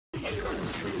Level 1.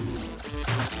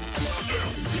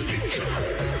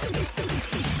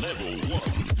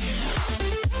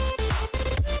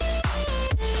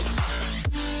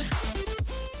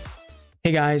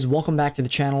 Hey guys, welcome back to the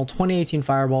channel. 2018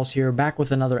 Fireballs here, back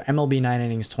with another MLB 9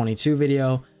 Innings 22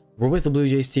 video. We're with the Blue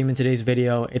Jays team in today's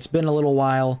video. It's been a little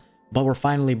while, but we're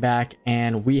finally back,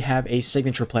 and we have a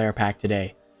signature player pack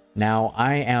today. Now,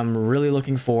 I am really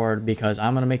looking forward because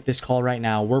I'm going to make this call right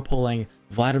now. We're pulling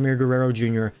Vladimir Guerrero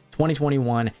Jr.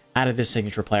 2021 out of this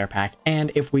signature player pack, and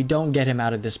if we don't get him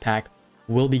out of this pack,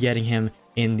 we'll be getting him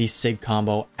in the SIG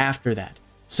combo after that.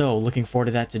 So, looking forward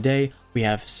to that today. We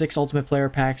have 6 ultimate player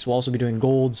packs. We'll also be doing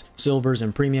golds, silvers,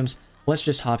 and premiums. Let's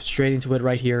just hop straight into it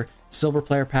right here. Silver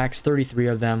player packs, 33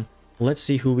 of them. Let's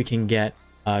see who we can get.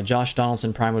 Josh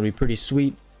Donaldson Prime would be pretty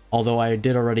sweet, although I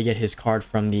did already get his card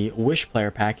from the Wish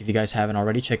player pack. If you guys haven't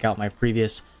already, check out my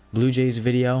previous Blue Jays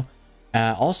video.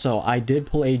 Also, I did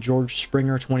pull a George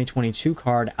Springer 2022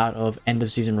 card out of end of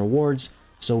season rewards,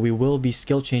 so we will be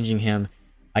skill changing him.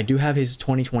 I do have his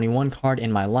 2021 card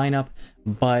in my lineup,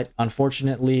 but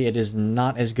unfortunately it is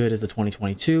not as good as the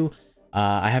 2022.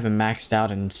 I have him maxed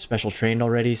out and special trained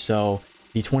already, so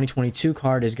the 2022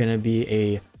 card is going to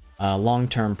be a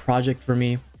long-term project for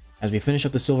me. As we finish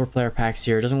up the silver player packs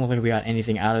here, it doesn't look like we got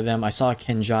anything out of them. I saw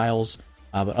Ken Giles,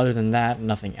 but other than that,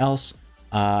 nothing else.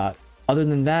 Other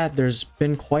than that, there's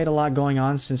been quite a lot going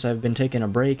on since I've been taking a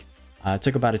break. I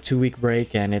took about a 2-week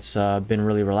break, and it's been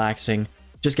really relaxing.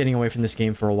 Just getting away from this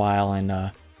game for a while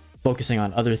and focusing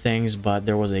on other things, but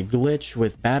there was a glitch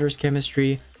with batter's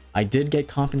chemistry. I did get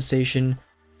compensation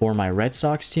for my Red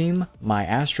Sox team, my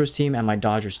Astros team, and my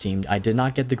Dodgers team. I did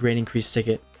not get the grade increase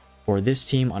ticket for this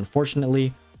team,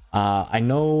 unfortunately. I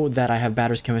know that I have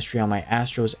batter's chemistry on my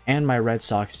Astros and my Red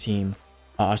Sox team.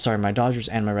 Sorry, my Dodgers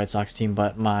and my Red Sox team,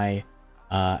 but my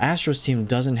Astros team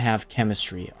doesn't have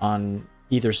chemistry on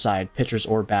either side, pitchers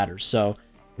or batters. So,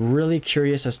 really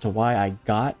curious as to why I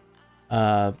got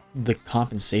the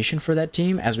compensation for that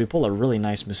team, as we pull a really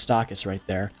nice Moustakas right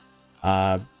there.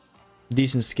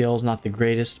 Decent skills, not the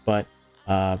greatest, but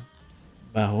what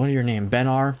is your name? Ben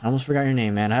R? I almost forgot your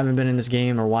name, man. I haven't been in this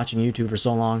game or watching YouTube for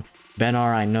so long. Ben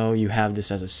R, I know you have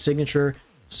this as a signature.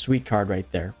 Sweet card right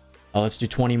there. Let's do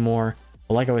 20 more.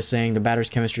 But like I was saying, the batter's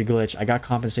chemistry glitch, I got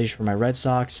compensation for my Red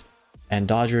Sox and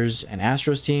Dodgers and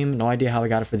Astros team. No idea how I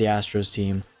got it for the Astros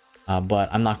team. But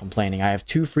I'm not complaining. I have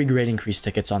 2 free grade increase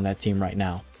tickets on that team right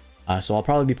now. So I'll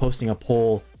probably be posting a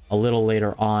poll a little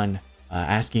later on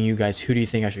asking you guys, who do you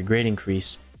think I should grade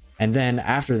increase? And then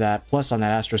after that, plus on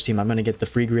that Astros team, I'm going to get the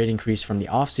free grade increase from the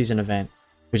off-season event,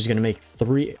 which is going to make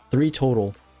three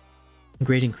total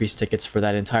grade increase tickets for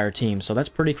that entire team. So that's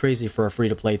pretty crazy for a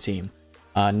free-to-play team.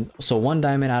 So 1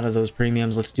 diamond out of those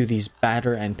premiums. Let's do these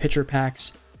batter and pitcher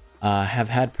packs. Have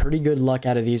had pretty good luck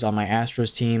out of these on my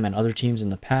Astros team and other teams in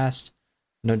the past.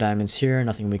 No diamonds here,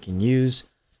 nothing we can use.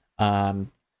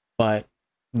 But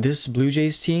this Blue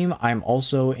Jays team, I'm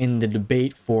also in the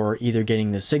debate for either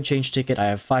getting the SIG change ticket. I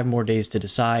have 5 more days to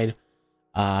decide.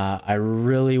 I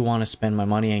really want to spend my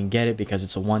money and get it because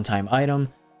it's a one-time item,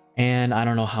 and I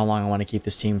don't know how long I want to keep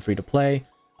this team free to play.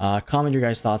 Comment your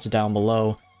guys' thoughts down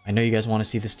below. I know you guys want to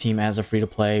see this team as a free to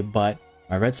play, but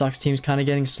my Red Sox team's kind of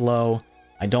getting slow.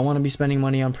 I don't want to be spending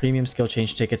money on premium skill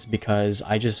change tickets because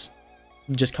I just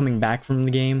coming back from the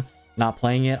game, not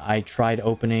playing it, I tried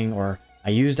opening, or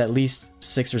I used at least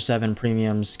 6 or 7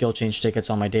 premium skill change tickets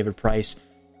on my David Price,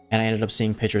 and I ended up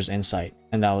seeing Pitcher's Insight,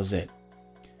 and that was it.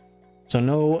 So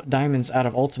no diamonds out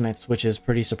of ultimates, which is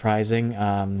pretty surprising.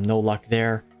 No luck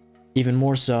there. Even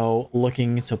more so,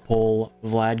 looking to pull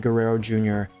Vlad Guerrero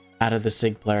Jr. out of the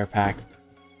SIG player pack.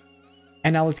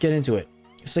 And now let's get into it.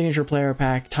 Signature player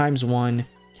pack times 1.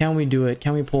 Can we do it?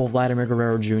 Can we pull Vladimir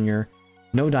Guerrero Jr.?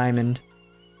 No diamond.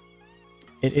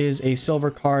 It is a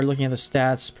silver card. Looking at the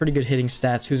stats, pretty good hitting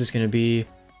stats. Who's this going to be?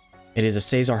 It is a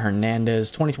Cesar Hernandez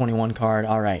 2021 card.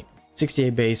 All right,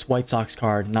 68 base, White Sox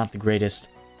card, not the greatest.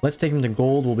 Let's take him to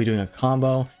gold. We'll be doing a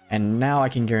combo, and now I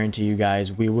can guarantee you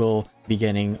guys we will be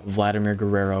getting Vladimir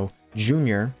Guerrero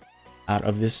Jr. out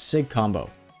of this SIG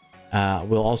combo.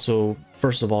 We'll also,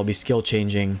 first of all, be skill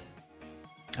changing.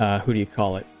 Who do you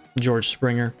call it? George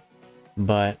Springer.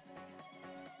 But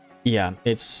yeah,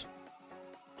 this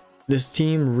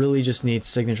team really just needs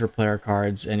signature player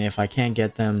cards, and if I can't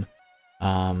get them,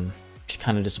 it's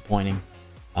kind of disappointing.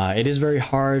 It is very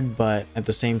hard, but at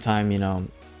the same time, you know,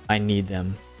 I need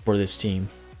them for this team.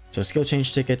 So skill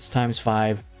change tickets times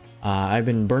 5. I've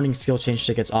been burning skill change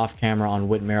tickets off camera on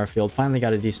Whit Merrifield. Finally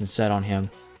got a decent set on him.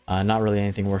 Not really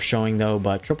anything worth showing though,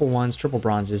 but triple ones, triple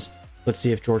bronzes. Let's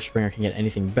see if George Springer can get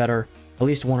anything better. At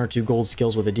least 1 or 2 gold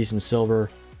skills with a decent silver.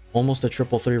 Almost a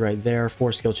triple 3 right there.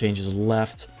 4 skill changes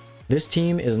left. This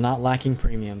team is not lacking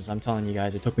premiums. I'm telling you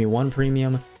guys, it took me 1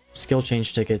 premium skill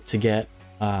change ticket to get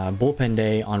bullpen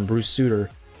day on Bruce Sutter,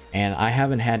 and I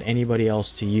haven't had anybody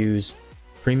else to use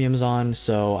premiums on,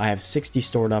 so I have 60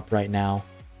 stored up right now,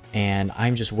 and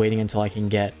I'm just waiting until I can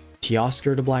get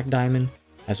Teoscar to Black Diamond.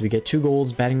 As we get 2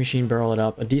 golds, batting machine, barrel it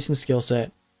up, a decent skill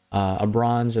set, a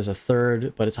bronze as a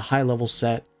third, but it's a high level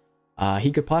set.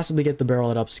 He could possibly get the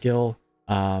barrel it up skill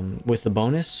with the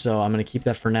bonus, so I'm going to keep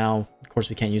that for now. Of course,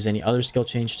 we can't use any other skill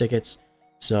change tickets,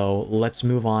 so let's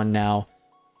move on now.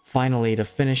 Finally, to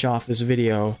finish off this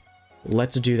video,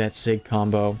 let's do that SIG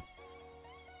combo.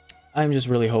 I'm just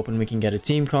really hoping we can get a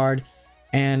team card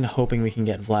and hoping we can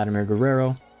get Vladimir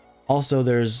Guerrero. Also,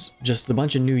 there's just a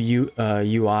bunch of new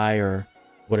UI or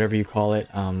whatever you call it.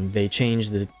 They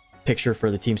changed the picture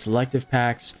for the team selective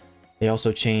packs. They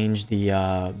also changed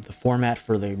the format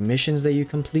for the missions that you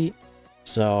complete.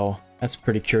 So that's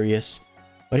pretty curious.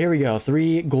 But here we go.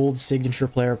 3 gold signature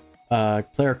player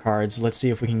cards. Let's see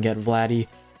if we can get Vladdy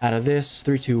out of this.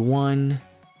 3, 2, 1.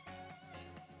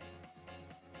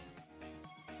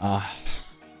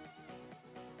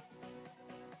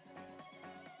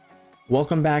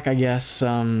 Welcome back, I guess.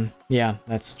 Yeah,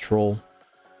 that's Troll.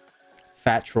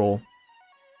 Fat Troll.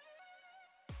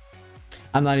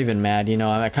 I'm not even mad, you know,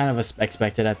 I kind of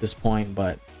expected at this point,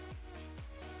 but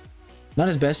not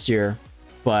his best year,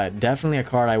 but definitely a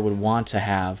card I would want to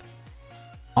have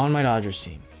on my Dodgers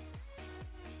team.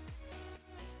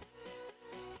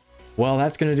 Well,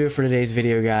 that's going to do it for today's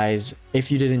video, guys.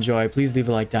 If you did enjoy, please leave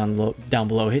a like down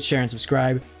below, hit share and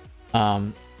subscribe.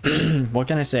 What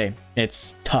can I say?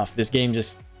 It's tough. This game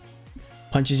just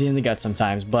punches you in the gut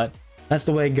sometimes, but that's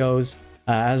the way it goes.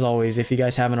 As always, if you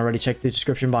guys haven't already, check the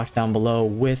description box down below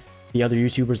with the other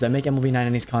YouTubers that make MLB 9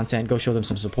 Innings content. Go show them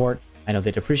some support. I know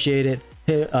they'd appreciate it.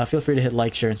 Feel free to hit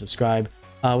like, share, and subscribe.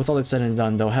 With all that said and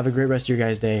done, though, have a great rest of your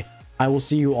guys' day. I will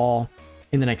see you all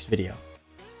in the next video.